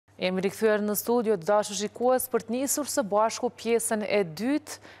Jemi rikthyer në studio të dashur shikues për të nisur së bashku pjesën e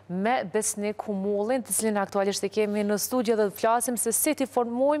dytë me Besnik Humullin, të cilin aktualisht e kemi në studio dhe të flasim se si t'i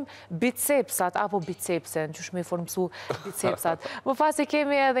formojmë bicepsat apo bicepsen, qysh me i formësu bicepsat. Më pas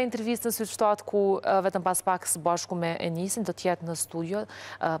kemi edhe intervistën në Sytë 7 ku vetëm pas pak së bashku me Enisin do t'jetë në studio.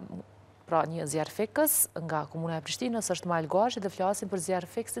 Pra një zjarfikës nga Komuna e Prishtinës është Mal Gashi dhe flasim për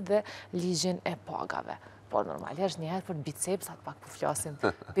zjarfikësit dhe ligjin e pagave. Po, normalisht njëherë për bicepsat pak për flasim.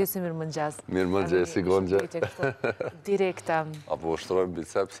 Pesi mirë mëngjes. Mirë mëngjes, si gondje. Direkte. Apo ushtrojmë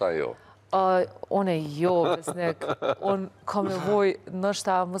bicepsa jo? One jo, Besnik. Unë kam nevoj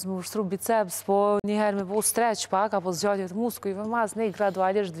nështa mos më ushtru biceps, po njëherë me bo stretch pak, apo zgjatjet muskujve, mas ne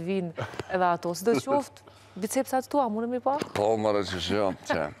gradualisht vinë edhe ato. Si do qoftë, bicepsat tua, mune mi pa? Po, mërë që shjo,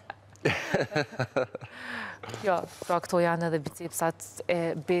 që. Jo, pra këto janë edhe bicepsat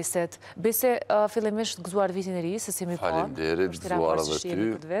e Beset. Bese fillimisht gëzuar vitin e ri, se si mi pa. Faleminderit, gëzuar edhe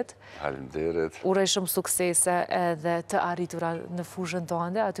ty. Faleminderit. Urej shumë suksese edhe të arritura në fushën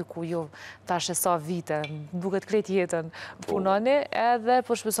tënde, aty ku jo tash e sa vite, duket krejt jetën punoni, edhe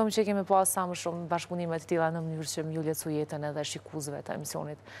po shpesom që kemi pas sa më shumë bashkëpunimet të tilla në mënyrë që m'ju lehtësoj jetën edhe shikuesve të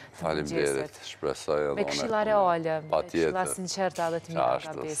emisionit. Faleminderit, shpresoj edhe me këshilla reale, me këshilla patjetër. sinqerta dhe të mira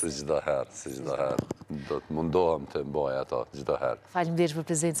nga Besi. Si çdo herë. Do të mundohem të mbaj ato çdo herë. Faleminderit për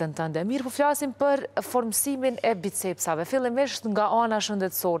prezencën tënde. Mirë, po flasim për formësimin e bicepsave. Fillimisht nga ana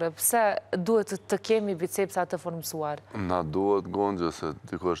shëndetësore, pse duhet të kemi bicepsa të formësuar? Na duhet gondje se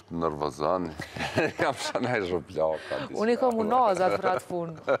dikush të nervozon. Kam shanaj zhoplaka. Unë i kam unazat për atë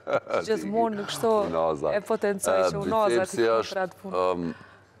punë. Gjithmonë kështu e potencoj që unazat i kam për atë punë.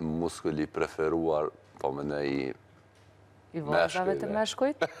 Muskuli preferuar, po më ne I vazave të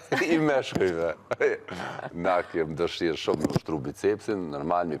meshkujt? I meshkujve. Na kem dëshirë shumë në ushtru bicepsin,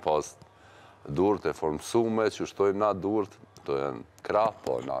 normal mi pas durët e formësume, që ushtojmë na durët, to janë krah,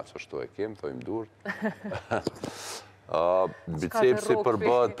 po na që ushtu e kem, to im durët. Bicepsi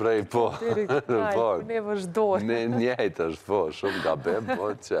përbët prej, po. Ne vazhdojnë. Ne njejtë është, po, shumë gabem,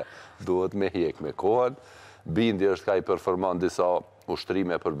 po, që duhet me hjek me kohën. Bindi është ka i performon disa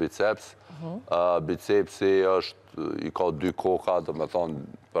ushtrime për biceps. Bicepsi është i ka dy koka, dhe me thonë,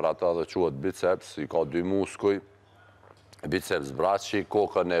 për ata dhe quhet biceps, i ka dy muskuj, biceps braçi,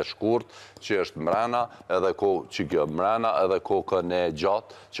 kokën e shkurt, që është mrena, edhe që kjo mrena, edhe kokën e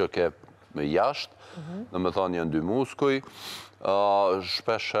gjatë, që ke me jashtë, dhe me thonë janë dy muskuj.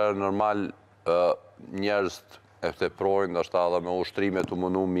 Shpesher, normal, njerëz e teprojnë, është edhe me ushtrime të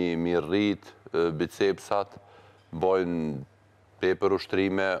mënu mi rrit bicepsat, bojnë tepër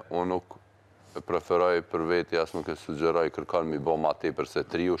ushtrime, unë nuk preferoj për veti, as nuk e sugjeroj kërkan mi bo ma tepër se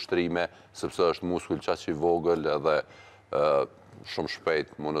 3 ushtrime, sepse është muskull qaq i vogël edhe shumë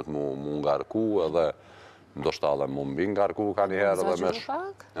shpejt mundet mu ngarku edhe ndoshta edhe mu mbi ngarku ka njëherë edhe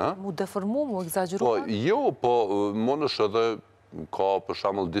me mu deformu, mu exageru pak? Jo, po mundesh edhe ka për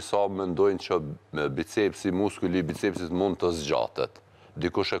shembull disa mendojnë që bicepsi, muskuli i bicepsit mund të zgjatet.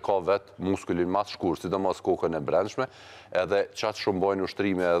 Dikush e ka vetë muskulin ma të shkurë, sidomos kokën e brendshme, edhe qatë shumë bojnë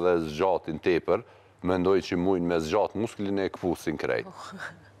ushtrime edhe zgjatin tepër, mendoj që mujnë me zgjat muskulin e këpusin krejt.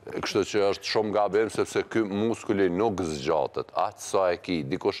 Kështu që është shumë gabim, sepse ky muskuli nuk zgjatet, atë sa e ki,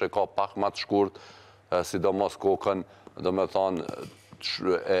 dikush e ka pak ma të shkurt, sidomos kokën, do me thonë,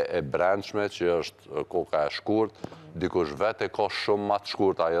 e brendshme, që është koka e shkurt, dikush vetë e ka shumë ma të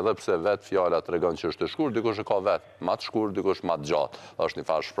shkurt, ajo edhe pse vetë fjala të regon që është e shkurt, dikush e ka vetë ma të shkurt, dikush ma të gjatë. Është një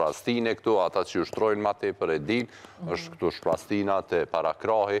farë shprastine këtu, ata që ushtrojnë ma tepër e din, është këtu shprastina të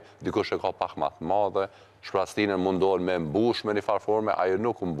parakrahi, dikush e ka pak ma të madhe, shprastine mundohen me mbush me një farë forme, ajo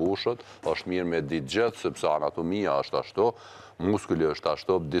nuk mbushët, është mirë me ditë gjithë, sepse anatomia është ashtu, muskuli është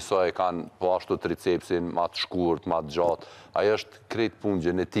ashtu, disa e kanë po ashtu tricepsin, ma të shkurt, ma të gjatë, ajo është krejt punë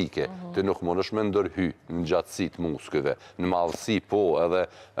gjenetike, ti nuk mund është me ndërhy në gjatësi të muskujve, në madhësi po edhe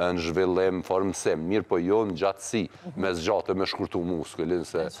në zhvillim, formësim, mirë po jo në gjatësi, me zgjatë me shkurtu muskulin,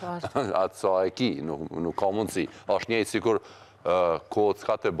 se atë sa e ki, nuk ka mundësi. Ashtë njëjtë sikur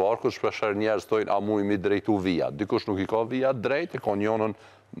kockat e barkut, shpesher njerëz tojnë, a mu i mi drejtu vijat. Dikush nuk i ka vijat drejt, e ka njonën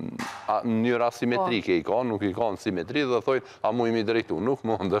njëra asimetrike i ka, nuk i ka në simetri, dhe thojnë, a mu i mi drejtu. Nuk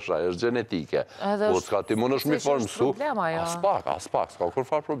mund është, është genetike. Kockat ti mund është mi formësu. As pak, s'ka kur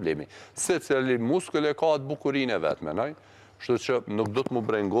farë problemi. Se cili muskule ka atë bukurin e vetë, menoj. Shtu që nuk do të mu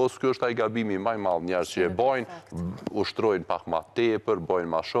brengos, kjo është aj gabimi maj malë njerës që e bojnë, ushtrojnë pak ma tepër, bojnë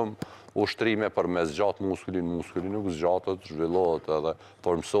ma shumë, ushtrime për me zgjatë muskulin nuk zgjatët, zhvillohet edhe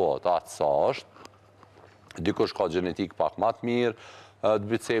formësohet atë sa është. Dikush ka genetik pak ma të mirë, të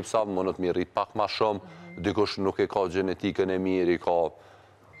bicepsa, mënët mi rrit pak ma shumë, dikush nuk e ka genetikën e mirë, i ka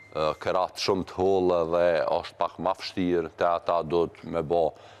kërat shumë të hollë dhe është pak ma fështirë, të ata do të me bo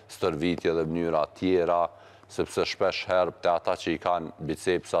stërvitje dhe mënyra tjera, sepse shpesh herë të ata që i kanë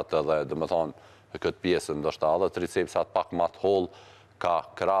bicepsat edhe, dhe më thonë, këtë pjesën ndoshta edhe tricepsat pak më të hollë, ka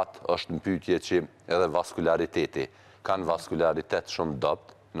kratë, është në pyetje që edhe vaskulariteti. Kanë vaskularitet shumë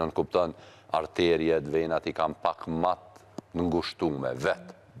dopt, nën kupton arteriet, venat i kanë pak më të ngushtume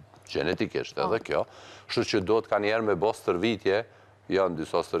vetë, genetikisht edhe kjo. Kështu që do të kanë njerë me bo stërvitje, janë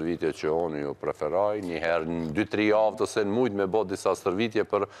disa stërvitje që unë ju preferoj, njëherë në 2-3 javë ose në mujtë me bo disa stërvitje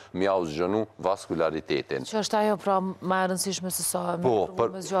për mja u zgjënu vaskularitetin. Që është ajo pra më e rëndësishme se sa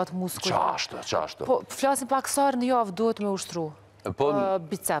me zgjatë muskulit? Qashtë. Po, flasim pak sarë në javë duhet me ushtru?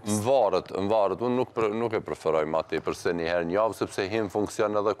 Biceps? Më varët, unë nuk e preferoj ma te përse njëherë një javë, sepse him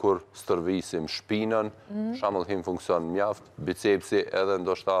funksion edhe kur stërvisim shpinën, shamull him funksion mjaft, bicepsi edhe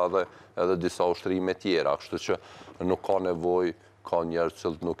ndoshta edhe disa ushtrime tjera, kështu që nuk ka nevoj, ka njerë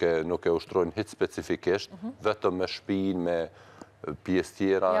që nuk e ushtrojnë hit specifikisht, vetëm me shpinë, me pjesë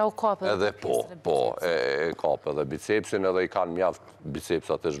tjera, edhe e kapë edhe bicepsin, edhe i kanë mjaft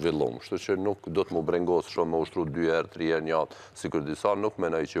bicepsat e zhvillum. Kështu që nuk do të mu brengos shumë me ushtru 2 herë, 3 herë njatë, si kur disa nuk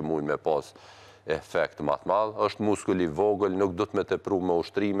menoj që mujnë me pas efekt më të madhë. Është muskuli vogël, nuk do të me tepru me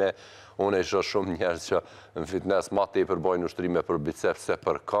ushtrime. Unë e shë shumë njerë që në fitness ma te i përbojnë ushtrime për biceps se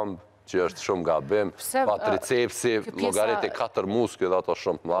për këmbë, që është shumë gabim, pa tricepsi, logarit e 4 muskuj dhe ato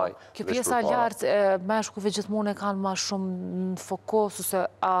shumë të maj. Kjo pjesa lartë, meshkuve gjithmonë e kanë ma shumë në fokus, ose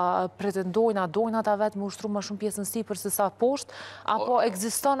pretendojnë, a dojnë ata vetë me ushtru ma shumë pjesën sipër se sa poshtë, apo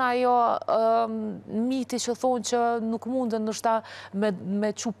egziston ajo miti që thonë që nuk mundën nështë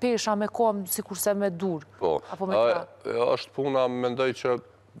me qu pesha, me kom, si kurse me dur, apo me tra? Është puna, mendoj që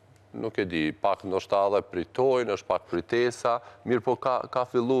nuk e di, pak nështë edhe pritojnë, është pak pritesa, mirë po ka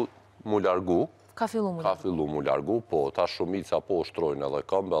fillu mu largu. Ka fillu mu largu, po ta shumica po ushtrojnë edhe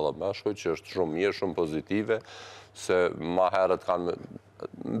këmbë edhe meshkuj, që është shumë mirë, shumë pozitive, se ma herët kanë,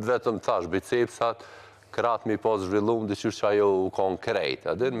 vetëm thash, bicepsat, kratë mi pas zhvillum, dhe qështë që ajo u konkrejt,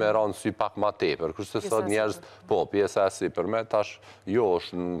 edhe me ranë sy pak ma tepër, kështë se sot njerës, po, pjesa e si për me, tash, jo,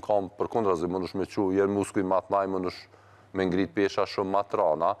 është në kam për kundrazi, më nësh me qu, jenë muskuj ma të maj, më nësh me ngrit pesha shumë ma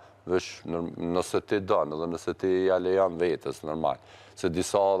trana, vesh nëse ti dënë, edhe nëse ti jale janë vetës, normal. Se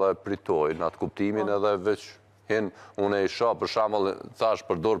disa edhe pritojnë atë kuptimin edhe veç hinë, unë e isha, për shamëll, thash,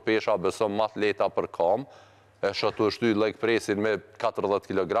 përdor pesha, besom ma të leta për kam, e shë të ështu leg presin me 40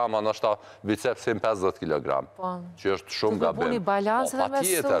 kg, nështë bicepsin 50 kg, që është shumë gabim. Të të buni balansë dhe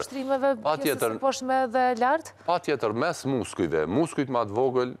mes ushtrimeve pjesës e poshtme dhe lartë? Pa tjetër, mes muskujve, muskujt ma të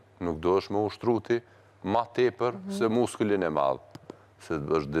vogël, nuk do është me ushtruti, ma tepër se muskulin e madhë. Se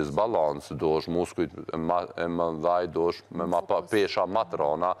është disbalansë, do është muskujt e më ndaj, do është me pesha ma të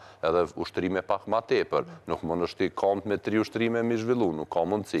rana, edhe ushtrime pak ma tepër. Nuk më nështë i kamt me 3 ushtrime mi zhvillu, nuk ka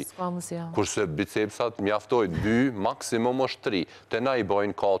mundësi. Kurse bicepsat mjaftoj 2, maksimum është 3. Te na i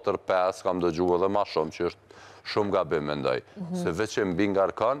bojnë 4, 5, kam dëgju edhe ma shumë, që është shumë gabim me ndaj. Se veç e mbi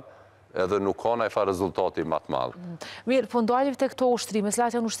ngarkan, edhe nuk ka najfa rezultati ma të madhë. Mirë, po ndaljiv të këto ushtrime,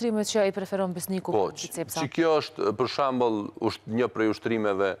 s'lat janë ushtrime që i preferon besniku për bicepsa? Që kjo është, për shembull, një prej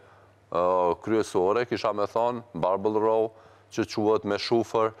ushtrimeve kryesore, kisha me thonë, barbell row, që quhet me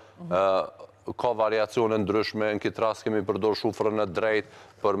shufër, ka variacione ndryshme, në këtë rast kemi përdor shufrën e drejt,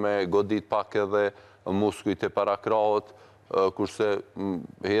 për me godit pak edhe muskujt e parakrahut, kurse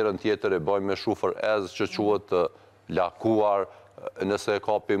herën tjetër e bojmë me shufër ez, që quhet lakuar, nëse e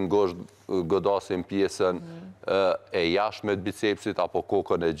kapim godasim pjesën e jashme të bicepsit, apo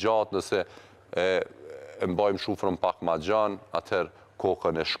kokën e gjatë, nëse e mbajmë shufrën pak ma gjanë, atëherë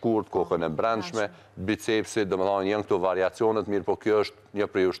kokën e shkurt, kokën e brendshme, bicepsit, dhe me thonë, janë këto variacionet, mirë, po kjo është një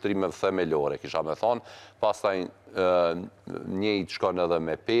prej ushtrimeve themelore, kisha me thonë, pastaj një i të shkon edhe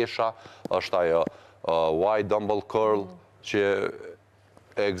me pesha, është ajo wide dumbbell curl, që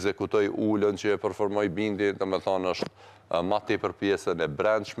e ekzekutoj ullën, që e performoj bindin, dhe me thonë, është ma tepër pjesën e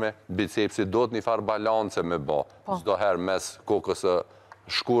brendshme, bicepsi do të një farë balance me ba, çdo herë mes kokës e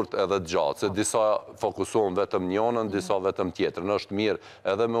shkurt edhe gjatë, se disa fokusohen vetëm njënën, disa vetëm tjetër. Në është mirë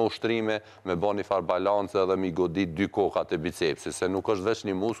edhe me ushtrime, me ba një farë balance edhe me godit 2 kokat e bicepsi, se nuk është veç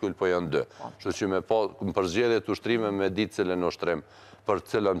një muskull, po janë 2. Kështu që me përzgjedhjet ushtrime me ditë cilën ushtrim për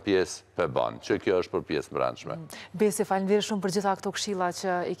cilën pjesë pe banë, që kjo është për pjesë brendshme. Besi, faleminderit shumë për gjitha këto këshilla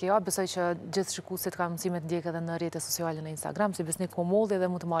që i ke japë, besoj që gjithë shikuesit kanë mundësi të ndjekë edhe në rrjetet sociale në Instagram, si Besnik Komolli, dhe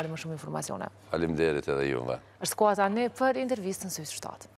mund të marrim më shumë informacione. Faleminderit edhe juve. Është koha tani për intervistën së 7.